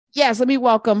Yes, let me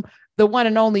welcome the one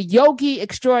and only yogi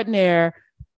extraordinaire,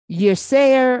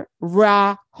 Yirser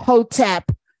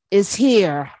Hotep is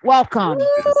here. Welcome,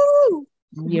 Woo!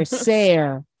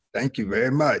 Yirser. Thank you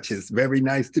very much. It's very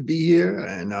nice to be here,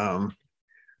 and I'm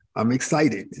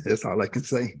excited. That's all I can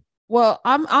say. Well,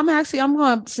 I'm going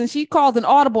to, since she called an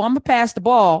audible, I'm gonna pass the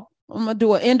ball. I'm gonna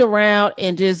do an end around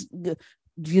and just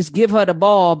give her the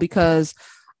ball because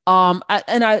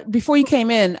before you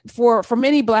came in, for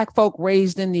many Black folk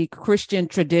raised in the Christian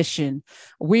tradition,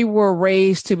 we were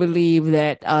raised to believe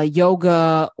that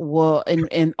yoga will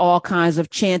in all kinds of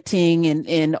chanting and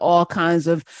in all kinds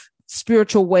of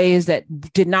spiritual ways that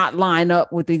did not line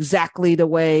up with exactly the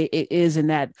way it is in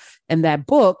that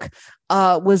book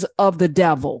was of the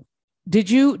devil.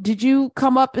 Did you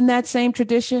come up in that same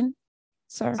tradition,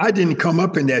 sir? I didn't come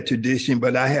up in that tradition,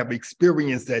 but I have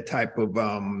experienced that type of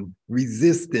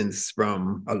resistance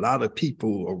from a lot of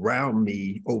people around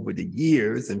me over the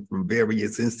years and from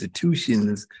various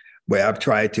institutions where I've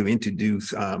tried to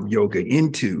introduce yoga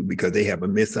into, because they have a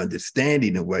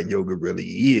misunderstanding of what yoga really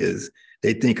is.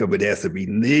 They think of it as a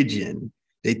religion.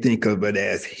 They think of it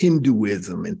as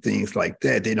Hinduism and things like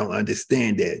that. They don't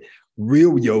understand that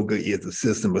real yoga is a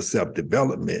system of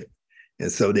self-development.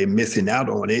 And so they're missing out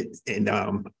on it. And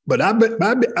but I've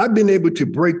been able to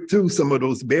break through some of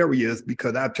those barriers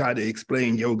because I've tried to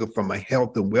explain yoga from a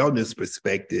health and wellness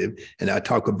perspective. And I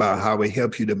talk about how it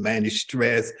helps you to manage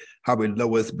stress, how it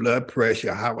lowers blood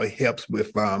pressure, how it helps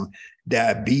with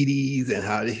diabetes, and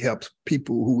how it helps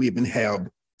people who even have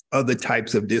other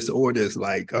types of disorders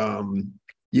like erectile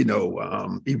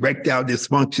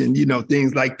dysfunction,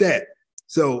 things like that.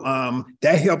 So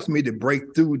that helps me to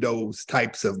break through those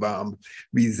types of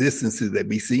resistances that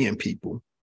we see in people.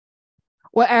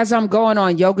 Well, as I'm going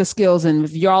on yoga skills, and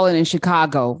if y'all in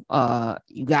Chicago,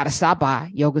 you got to stop by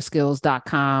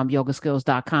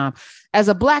yogaskills.com. As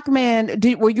a Black man,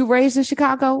 were you raised in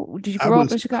Chicago? Did you grow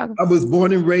up in Chicago? I was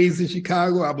born and raised in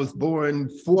Chicago. I was born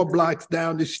 4 blocks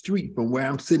down the street from where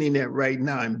I'm sitting at right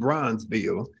now in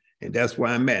Bronzeville. And that's where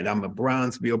I'm at. I'm a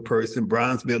Bronzeville person.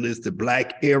 Bronzeville is the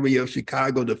Black area of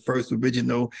Chicago, the first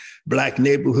original Black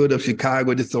neighborhood of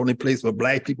Chicago. It's the only place where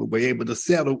Black people were able to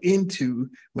settle into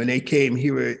when they came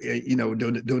here,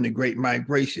 during the Great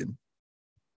Migration.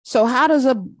 So how does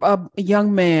a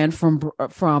young man from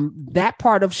that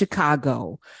part of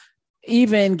Chicago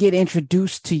even get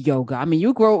introduced to yoga? I mean,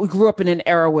 you grew up in an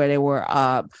era where there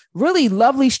were really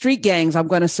lovely street gangs. I'm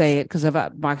going to say it because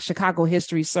my Chicago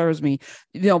history serves me.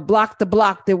 Block to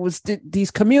block, there was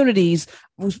these communities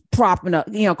was cropping up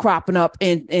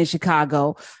in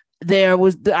Chicago. There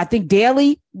was, I think,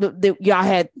 Daly. Y'all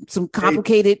had some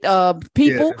complicated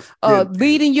people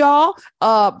leading y'all,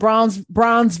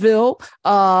 Bronzeville,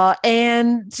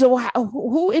 and so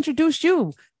who introduced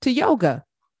you to yoga?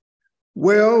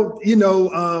 Well,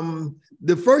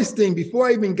 the first thing before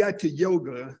I even got to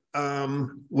yoga,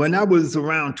 when I was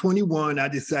around 21, I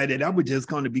decided I was just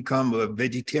going to become a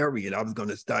vegetarian. I was going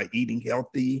to start eating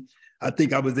healthy. I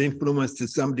think I was influenced to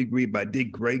some degree by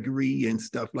Dick Gregory and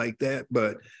stuff like that.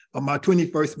 But on my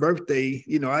 21st birthday,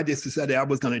 I just decided I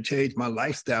was going to change my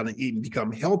lifestyle and eat and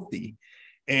become healthy.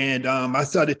 And I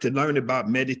started to learn about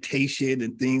meditation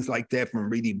and things like that from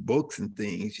reading books and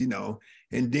things,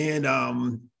 And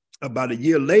then about a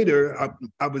year later,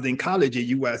 I was in college at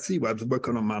UIC where I was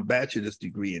working on my bachelor's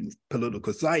degree in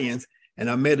political science. And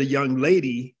I met a young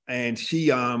lady, and she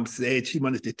said she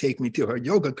wanted to take me to her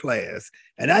yoga class.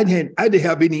 And I didn't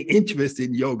have any interest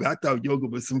in yoga. I thought yoga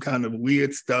was some kind of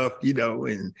weird stuff, But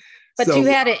you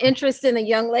had an interest in a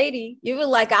young lady. You were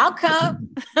like, I'll come.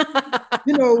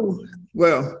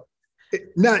 Well,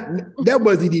 that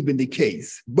wasn't even the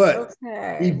case. But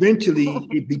eventually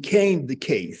it became the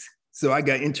case. So I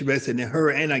got interested in her,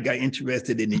 and I got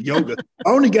interested in the yoga. I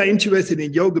only got interested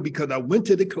in yoga because I went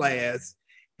to the class.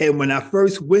 And when I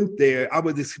first went there, I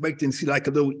was expecting to see like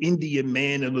a little Indian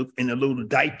man in a little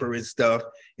diaper and stuff.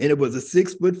 And it was a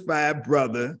 6'5"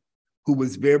 brother who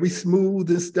was very smooth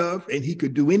and stuff. And he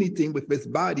could do anything with his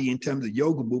body in terms of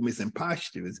yoga movements and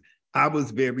postures. I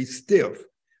was very stiff.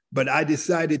 But I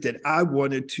decided that I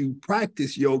wanted to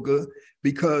practice yoga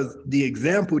because the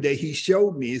example that he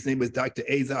showed me, his name was Dr.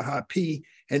 Azar P.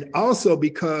 And also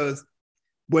because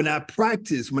when I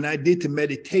practiced, when I did the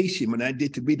meditation, when I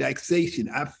did the relaxation,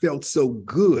 I felt so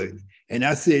good. And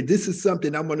I said, this is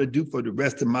something I want to do for the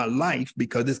rest of my life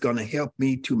because it's going to help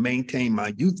me to maintain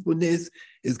my youthfulness.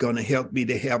 It's going to help me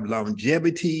to have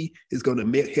longevity. It's going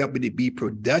to help me to be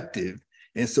productive.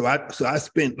 And so I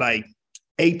spent like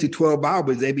 8 to 12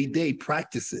 hours every day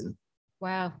practicing.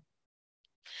 Wow.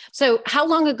 So how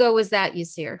long ago was that,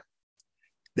 Yirser?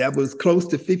 That was close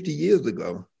to 50 years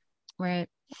ago. Right.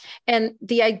 And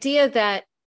the idea that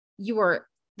you were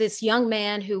this young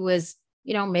man who was,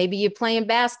 maybe you're playing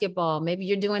basketball, maybe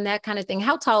you're doing that kind of thing.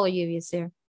 How tall are you, Yirser?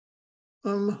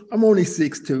 I'm only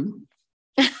 6'2".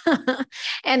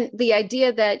 And the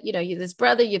idea that, you're this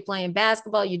brother, you're playing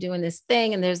basketball, you're doing this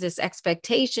thing, and there's this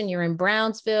expectation, you're in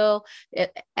Brownsville.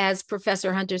 As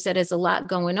Professor Hunter said, there's a lot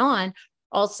going on.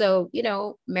 Also,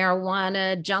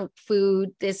 marijuana, junk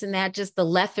food, this and that, just the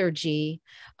lethargy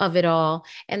of it all.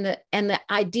 And the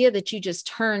idea that you just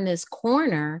turned this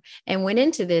corner and went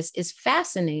into this is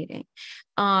fascinating.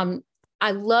 I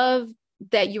love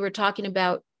that you were talking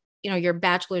about, your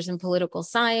bachelor's in political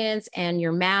science and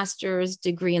your master's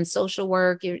degree in social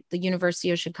work at the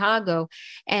University of Chicago.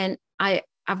 And I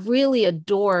really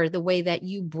adore the way that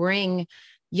you bring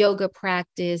yoga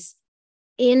practice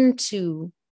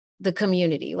into the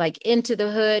community, like into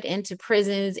the hood, into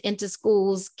prisons, into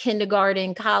schools,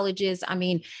 kindergarten, colleges. I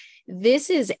mean, this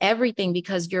is everything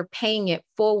because you're paying it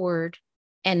forward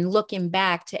and looking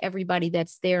back to everybody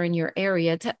that's there in your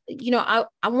area. I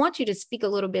want you to speak a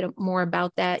little bit more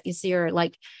about that, Yirser,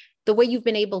 like the way you've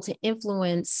been able to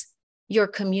influence your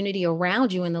community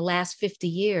around you in the last 50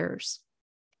 years.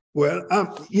 Well,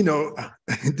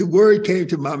 the word came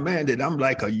to my mind that I'm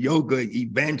like a yoga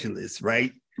evangelist,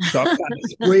 right? So I'm trying to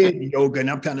spread yoga, and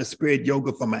I'm trying to spread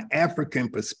yoga from an African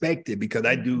perspective because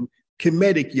I do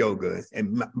Kemetic yoga,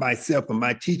 and myself and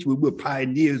my teacher, we were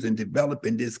pioneers in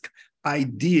developing this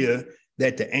idea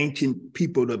that the ancient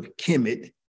people of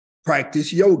Kemet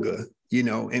practice yoga,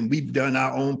 and we've done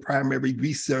our own primary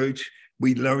research.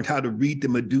 We learned how to read the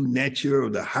Madhu Nature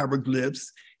or the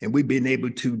hieroglyphs, and we've been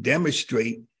able to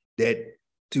demonstrate that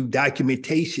through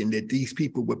documentation that these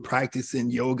people were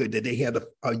practicing yoga, that they had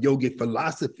a yogic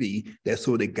philosophy that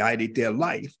sort of guided their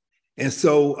life. And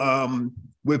so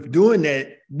with doing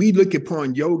that, we look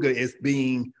upon yoga as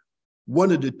being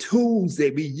one of the tools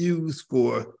that we use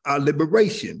for our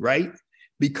liberation, right?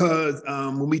 Because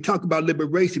when we talk about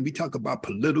liberation, we talk about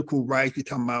political rights, we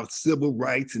talk about civil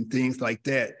rights and things like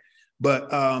that. But,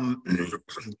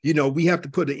 we have to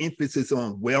put an emphasis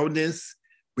on wellness.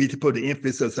 We have to put an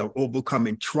emphasis on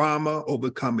overcoming trauma,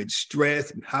 overcoming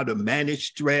stress, how to manage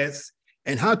stress,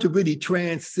 and how to really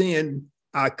transcend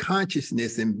our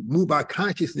consciousness and move our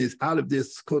consciousness out of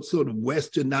this sort of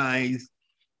westernized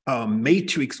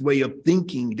matrix way of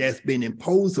thinking that's been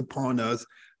imposed upon us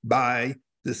by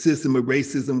the system of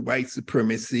racism, white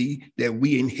supremacy that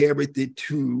we inherited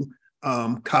through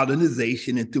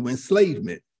colonization and through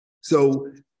enslavement. So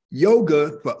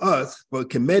yoga for us, for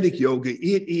Kemetic yoga,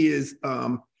 it is,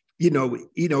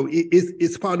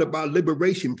 it's part of our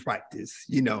liberation practice,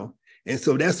 and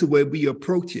so that's the way we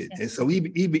approach it. And so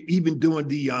even during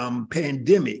the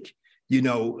pandemic,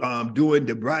 during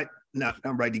the not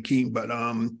Rodney King, but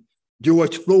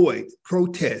George Floyd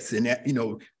protests, and that,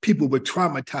 people were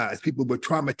traumatized. People were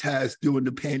traumatized during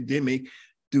the pandemic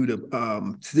through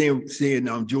the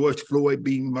seeing George Floyd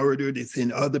being murdered and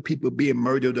seeing other people being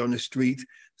murdered on the streets.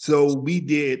 So we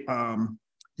did,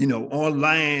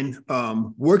 online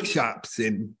workshops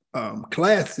and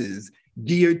classes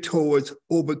geared towards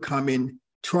overcoming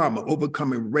trauma,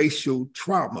 overcoming racial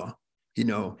trauma,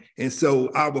 and so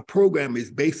our program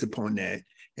is based upon that.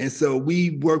 And so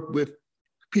we work with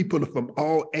people from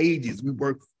all ages. We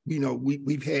work,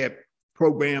 we've had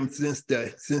programs since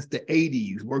the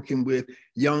 80s, working with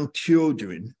young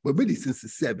children, well, really since the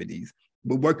 70s.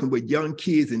 We're working with young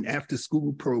kids in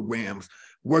after-school programs,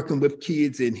 working with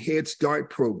kids in Head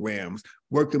Start programs,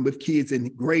 working with kids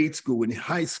in grade school, in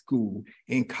high school,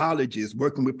 in colleges,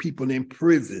 working with people in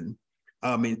prison,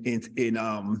 in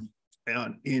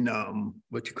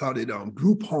what you call it,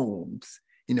 group homes,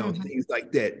 things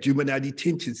like that, juvenile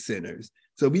detention centers.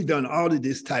 So we've done all of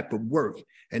this type of work.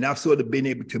 And I've sort of been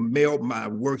able to meld my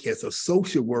work as a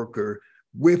social worker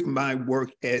with my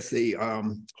work as a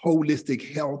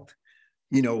holistic health,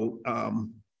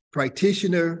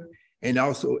 practitioner, and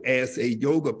also as a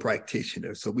yoga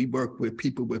practitioner. So we work with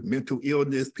people with mental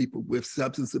illness, people with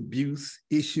substance abuse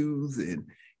issues, and,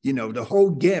 the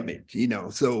whole gamut,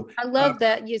 So I love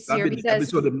that, Yirser, because I've been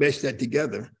sort of meshed that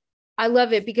together. I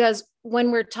love it because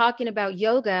when we're talking about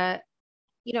yoga,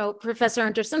 Professor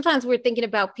Hunter, sometimes we're thinking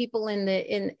about people in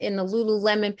the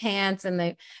Lululemon pants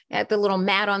and at the little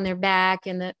mat on their back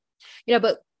and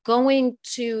but going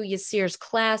to Yirser's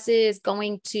classes,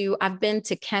 I've been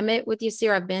to Kemet with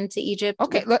Yirser, I've been to Egypt.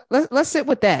 Okay, let's sit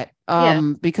with that.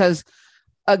 Because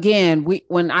again,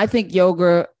 when I think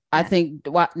yoga, I think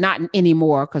not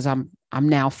anymore because I'm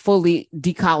now fully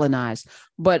decolonized,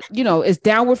 but it's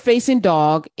downward facing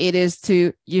dog. It is,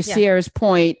 to Yirser's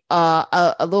point,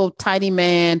 a little tiny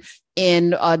man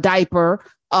in a diaper,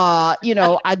 I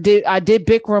did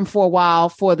Bikram for a while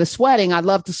for the sweating. I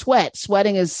love to sweat.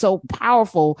 Sweating is so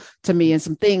powerful to me, and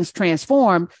some things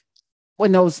transform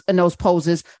in those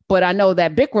poses. But I know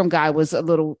that Bikram guy was a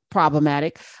little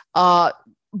problematic. But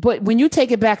when you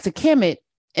take it back to Kemet,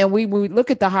 and we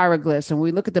look at the hieroglyphs and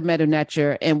we look at the Medu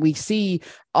Neter and we see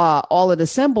all of the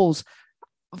symbols,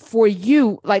 for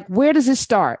you, like, where does it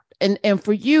start? And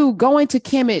for you going to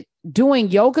Kemet, doing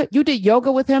yoga, you did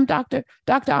yoga with him, Dr.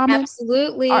 Ahmed?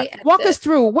 Absolutely. Walk us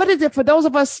through, what is it for those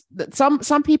of us,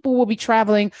 some people will be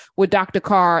traveling with Dr.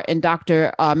 Carr and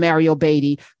Dr. Mario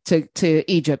Beatty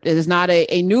to Egypt. It is not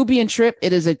a Nubian trip.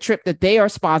 It is a trip that they are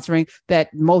sponsoring,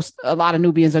 that a lot of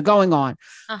Nubians are going on.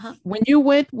 When you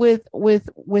went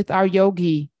with our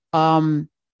yogi,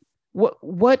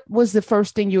 what was the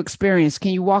first thing you experienced?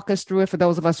 Can you walk us through it for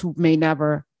those of us who may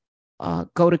never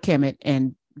go to Kemet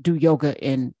and do yoga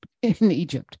in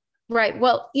Egypt? Right.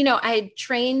 Well, I had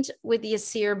trained with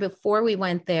Yirser before we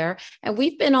went there, and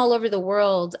we've been all over the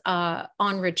world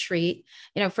on retreat,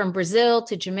 from Brazil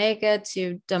to Jamaica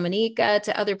to Dominica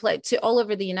to other places, to all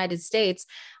over the United States,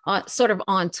 sort of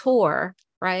on tour.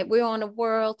 Right. We're on a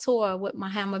world tour with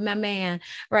my man.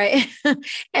 Right.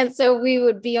 And so we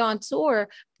would be on tour,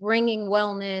 bringing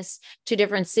wellness to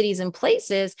different cities and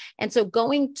places. And so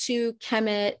going to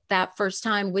Kemet that first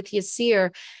time with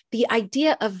Yirser, the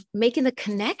idea of making the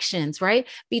connections, right,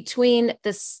 between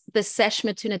the Sesh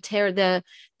Metunater,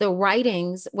 the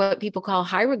writings, what people call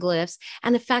hieroglyphs,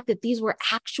 and the fact that these were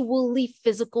actually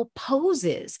physical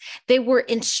poses. They were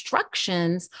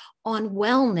instructions on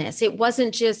wellness. It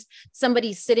wasn't just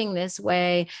somebody sitting this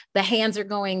way, the hands are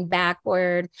going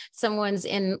backward, someone's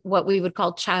in what we would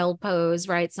call child pose,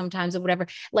 right? Sometimes, or whatever.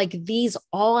 Like, these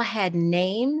all had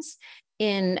names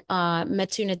in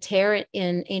Metunater,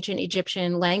 in ancient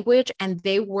Egyptian language, and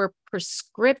they were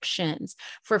prescriptions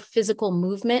for physical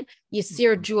movement.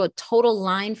 Yirser drew a total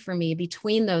line for me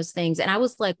between those things. And I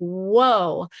was like,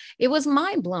 whoa, it was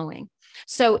mind blowing.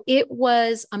 So it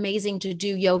was amazing to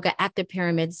do yoga at the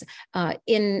pyramids,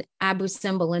 in Abu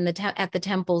Simbel, at the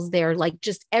temples there, like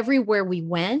just everywhere we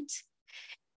went.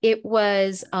 It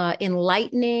was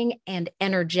enlightening and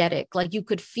energetic. Like, you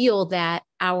could feel that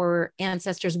our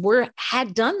ancestors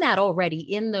had done that already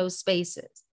in those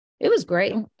spaces. It was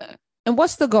great. And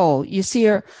what's the goal?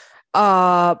 Yirser,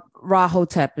 Ra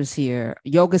Hotep is here.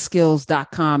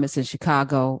 Yogaskills.com. It's in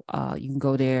Chicago. You can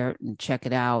go there and check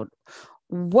it out.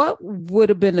 What would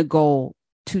have been the goal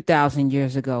 2,000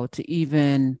 years ago to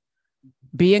even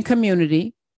be in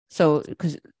community? So,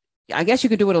 because I guess you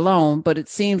could do it alone, but it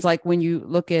seems like when you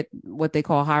look at what they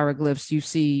call hieroglyphs, you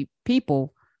see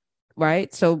people,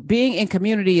 right? So being in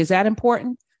community, is that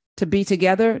important, to be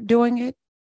together doing it?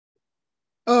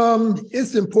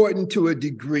 It's important to a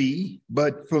degree,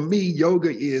 but for me,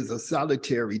 yoga is a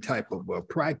solitary type of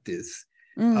practice.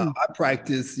 I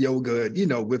practice yoga,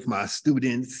 with my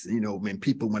students,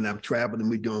 when I'm traveling,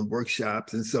 we're doing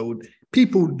workshops. And so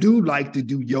people do like to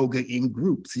do yoga in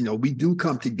groups. We do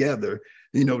come together.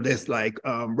 That's like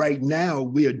right now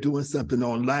we are doing something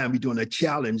online. We're doing a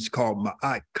challenge called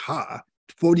Ma'at Ka,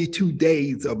 42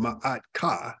 days of Ma'at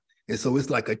Ka. And so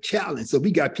it's like a challenge. So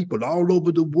we got people all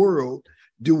over the world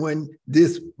doing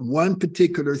this one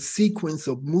particular sequence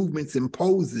of movements and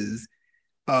poses,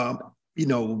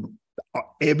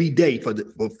 every day for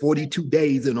 42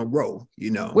 days in a row,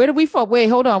 Where do we find, wait,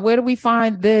 hold on. Where do we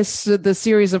find the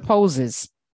series of poses?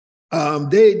 I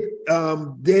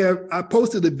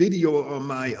posted a video on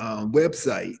my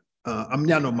website. I'm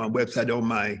not on my website, on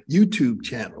my YouTube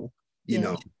channel,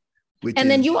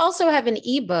 then you also have an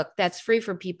ebook that's free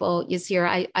for people,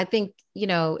 Yirser. I think,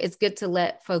 it's good to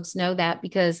let folks know that,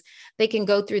 because they can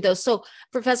go through those. So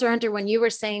Professor Hunter, when you were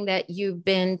saying that you've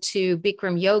been to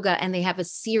Bikram yoga and they have a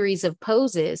series of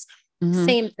poses,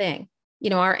 same thing.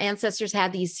 Our ancestors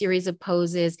had these series of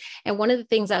poses. And one of the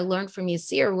things I learned from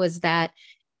Yirser was that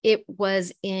it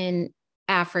was in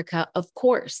Africa, of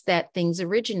course, that things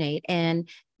originate. And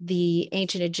the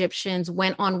ancient Egyptians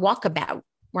went on walkabout,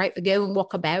 right? Go and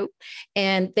walk about.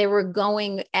 And they were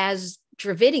going as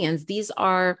Dravidians. These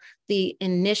are the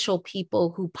initial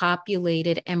people who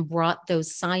populated and brought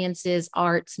those sciences,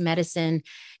 arts, medicine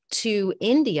to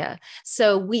India.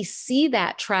 So we see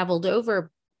that traveled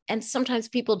over. And sometimes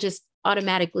people just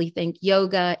automatically think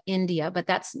yoga, India, but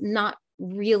that's not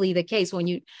really the case. When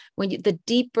you the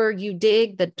deeper you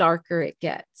dig, the darker it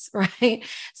gets, right?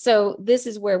 So this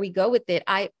is where we go with it.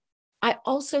 I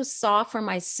also saw for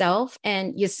myself,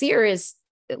 and Yirser is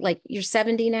like, you're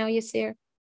 70 now, Yirser?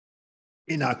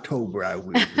 In October, I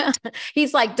will.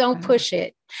 He's like, don't push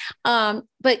it.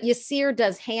 But Yirser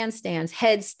does handstands,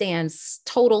 headstands,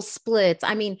 total splits.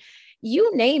 I mean,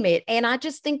 you name it. And I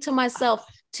just think to myself,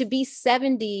 to be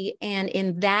 70 and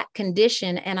in that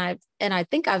condition, and I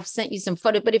think I've sent you some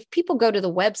photo, but if people go to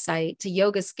the website, to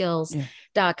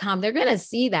yogaskills.com, they're going to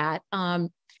see that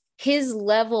his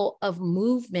level of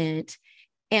movement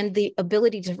and the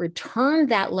ability to return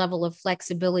that level of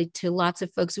flexibility to lots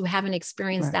of folks who haven't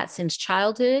experienced that since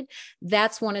childhood.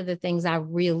 That's one of the things I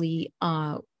really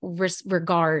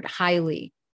regard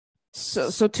highly.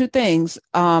 So two things.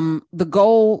 The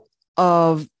goal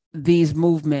of these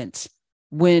movements,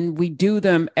 when we do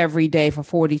them every day for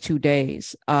 42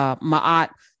 days, Ma'at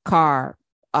Kar,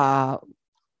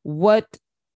 what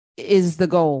is the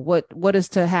goal? What is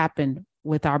to happen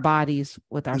with our bodies,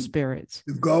 with our spirits?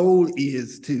 The goal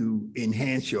is to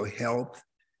enhance your health.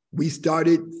 We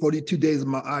started 42 days of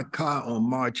Ma'at Kar on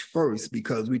March 1st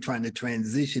because we're trying to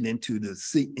transition into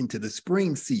the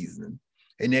spring season.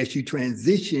 And as you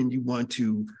transition, you want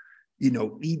to,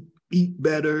 eat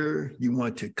better. You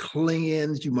want to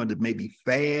cleanse. You want to maybe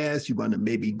fast. You want to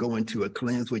maybe go into a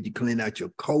cleanse where you clean out your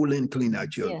colon, clean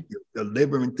out your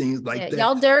liver and things like that.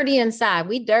 Y'all dirty inside.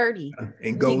 We dirty.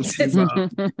 And go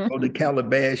to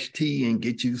Calabash tea and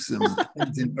get you some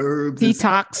and herbs.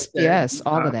 Detox. Yes,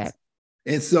 all of that.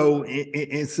 And so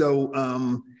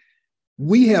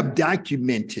we have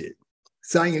documented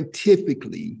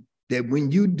scientifically that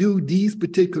when you do these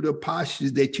particular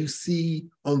postures that you see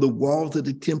on the walls of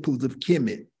the temples of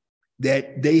Kemet,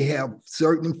 that they have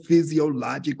certain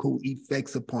physiological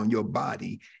effects upon your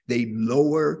body. They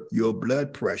lower your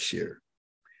blood pressure.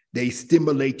 They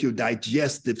stimulate your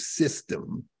digestive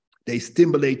system. They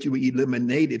stimulate your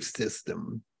eliminative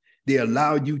system. They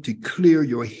allow you to clear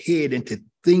your head and to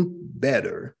think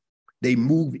better. They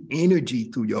move energy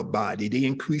through your body. They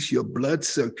increase your blood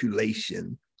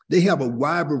circulation. They have a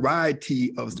wide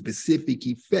variety of specific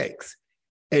effects.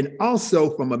 And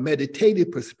also from a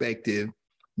meditative perspective,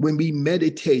 when we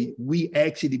meditate, we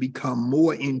actually become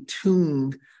more in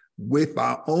tune with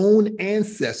our own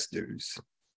ancestors,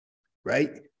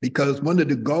 right? Because one of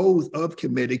the goals of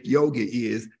Kemetic yoga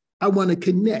is, I want to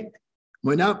connect.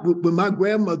 When my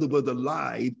grandmother was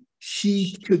alive,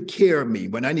 she took care of me.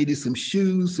 When I needed some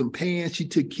shoes, some pants, she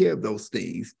took care of those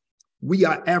things. We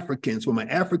are Africans. From an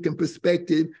African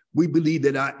perspective, we believe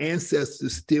that our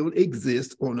ancestors still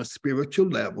exist on a spiritual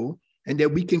level and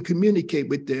that we can communicate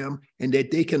with them and that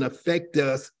they can affect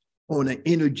us on an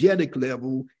energetic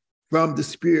level from the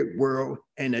spirit world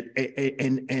and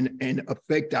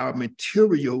affect our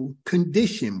material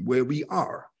condition where we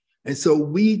are. And so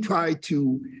we try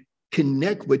to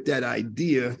connect with that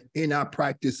idea in our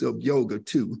practice of yoga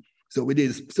too. So it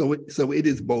is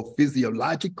both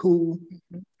physiological,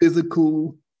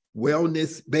 physical,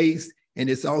 wellness based, and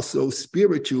it's also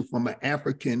spiritual from an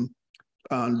African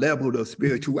level of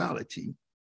spirituality.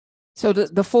 So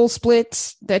the full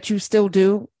splits that you still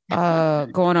do,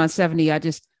 going on 70, I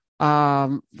think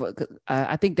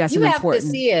that's an important. You have to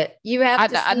see it. You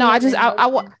have to see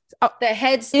it. The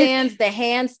headstands, the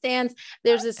handstands.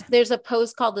 There's a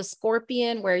pose called the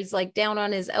scorpion where he's like down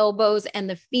on his elbows and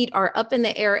the feet are up in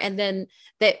the air and then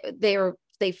they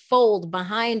fold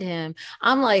behind him.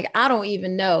 I'm like, I don't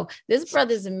even know. This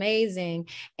brother's amazing.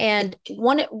 And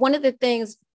one of the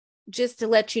things, just to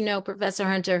let you know, Professor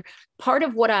Hunter, part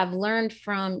of what I've learned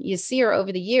from Yirser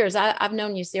over the years, I've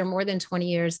known Yirser more than 20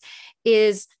 years,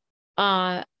 is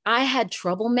I had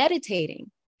trouble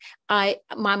meditating. My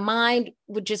mind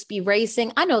would just be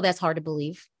racing. I know that's hard to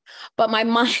believe, but my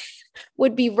mind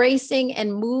would be racing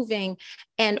and moving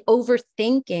and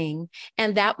overthinking.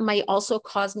 And that might also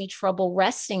cause me trouble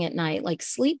resting at night, like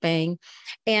sleeping.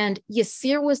 And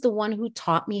Yirser was the one who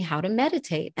taught me how to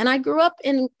meditate. And I grew up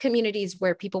in communities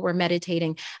where people were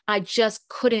meditating. I just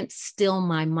couldn't still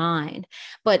my mind.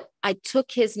 But I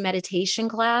took his meditation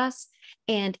class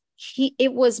and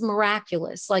it was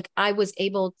miraculous. Like I was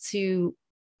able to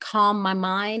calm my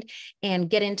mind and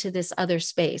get into this other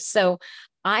space. So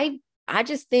I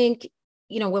just think,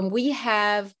 when we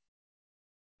have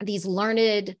these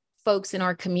learned folks in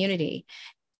our community,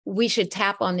 we should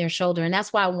tap on their shoulder. And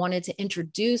that's why I wanted to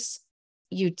introduce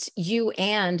you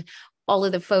and all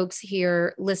of the folks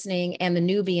here listening and the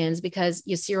Nubians, because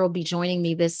Yirser will be joining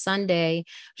me this Sunday.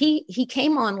 He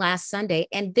came on last Sunday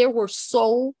and there were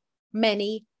so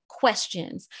many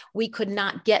questions. We could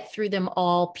not get through them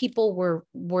all. People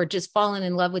were just falling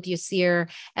in love with Yirser,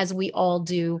 as we all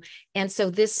do. And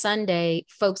so this Sunday,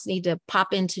 folks need to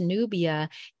pop into Nubia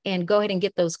and go ahead and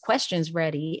get those questions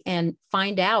ready and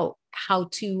find out how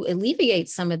to alleviate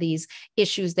some of these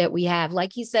issues that we have.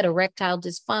 Like he said, erectile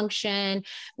dysfunction.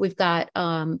 We've got,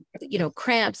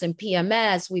 cramps and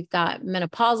PMS. We've got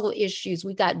menopausal issues.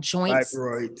 We've got joints.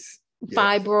 Fibroids.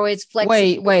 fibroids,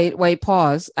 flexibility. Wait,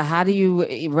 pause. How do you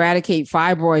eradicate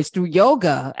fibroids through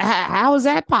yoga? How is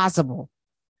that possible?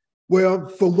 Well,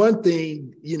 for one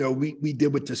thing, we deal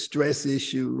with the stress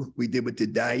issue, we deal with the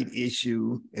diet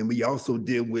issue, and we also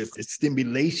deal with the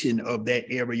stimulation of that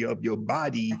area of your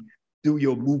body through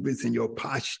your movements and your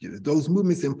postures. Those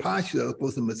movements and postures are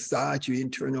supposed to massage your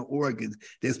internal organs.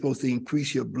 They're supposed to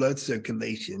increase your blood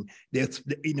circulation. That's,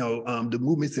 the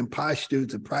movements and postures,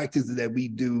 the practices that we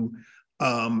do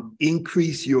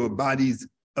increase your body's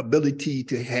ability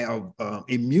to have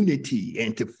immunity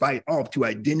and to fight off, to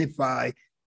identify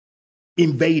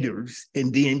invaders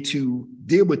and then to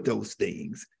deal with those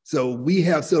things. So we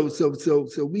have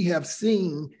we have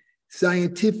seen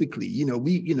scientifically,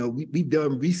 we've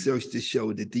done research to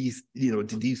show that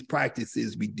these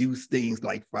practices reduce things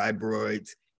like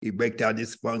fibroids, erectile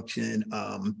dysfunction,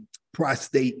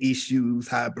 prostate issues,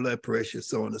 high blood pressure,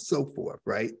 so on and so forth,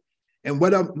 right? And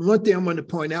one thing I'm going to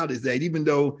point out is that even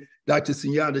though Dr.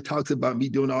 Sunyata talks about me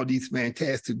doing all these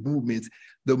fantastic movements,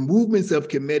 the movements of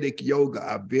kinetic yoga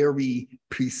are very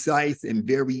precise and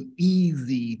very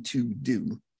easy to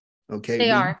do. Okay. They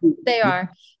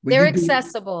are. They're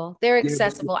accessible. They're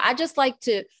accessible. I just like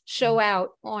to show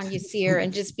out on Yirser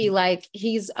and just be like,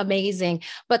 he's amazing,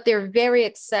 but they're very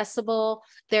accessible.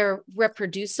 They're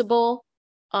reproducible.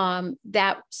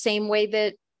 That same way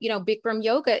that, Bikram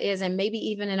yoga is, and maybe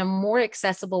even in a more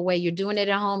accessible way. You're doing it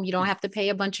at home. You don't have to pay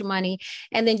a bunch of money.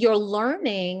 And then you're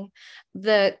learning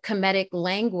the Kemetic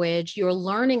language. You're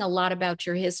learning a lot about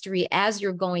your history as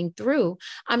you're going through.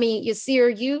 I mean,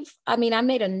 Yirser, I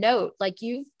made a note, like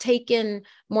you've taken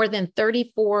more than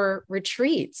 34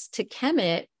 retreats to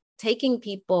Kemet, taking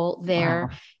people there.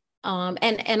 Wow.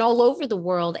 And all over the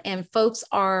world. And folks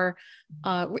are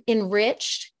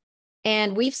enriched.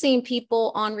 And we've seen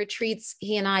people on retreats,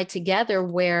 he and I together,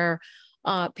 where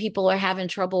people are having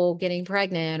trouble getting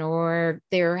pregnant or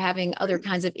they're having other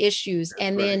kinds of issues.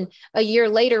 And then a year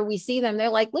later, we see them. They're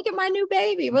like, look at my new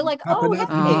baby. We're like, oh, hey.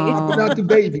 Not the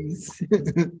babies.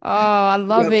 Oh, I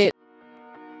love it.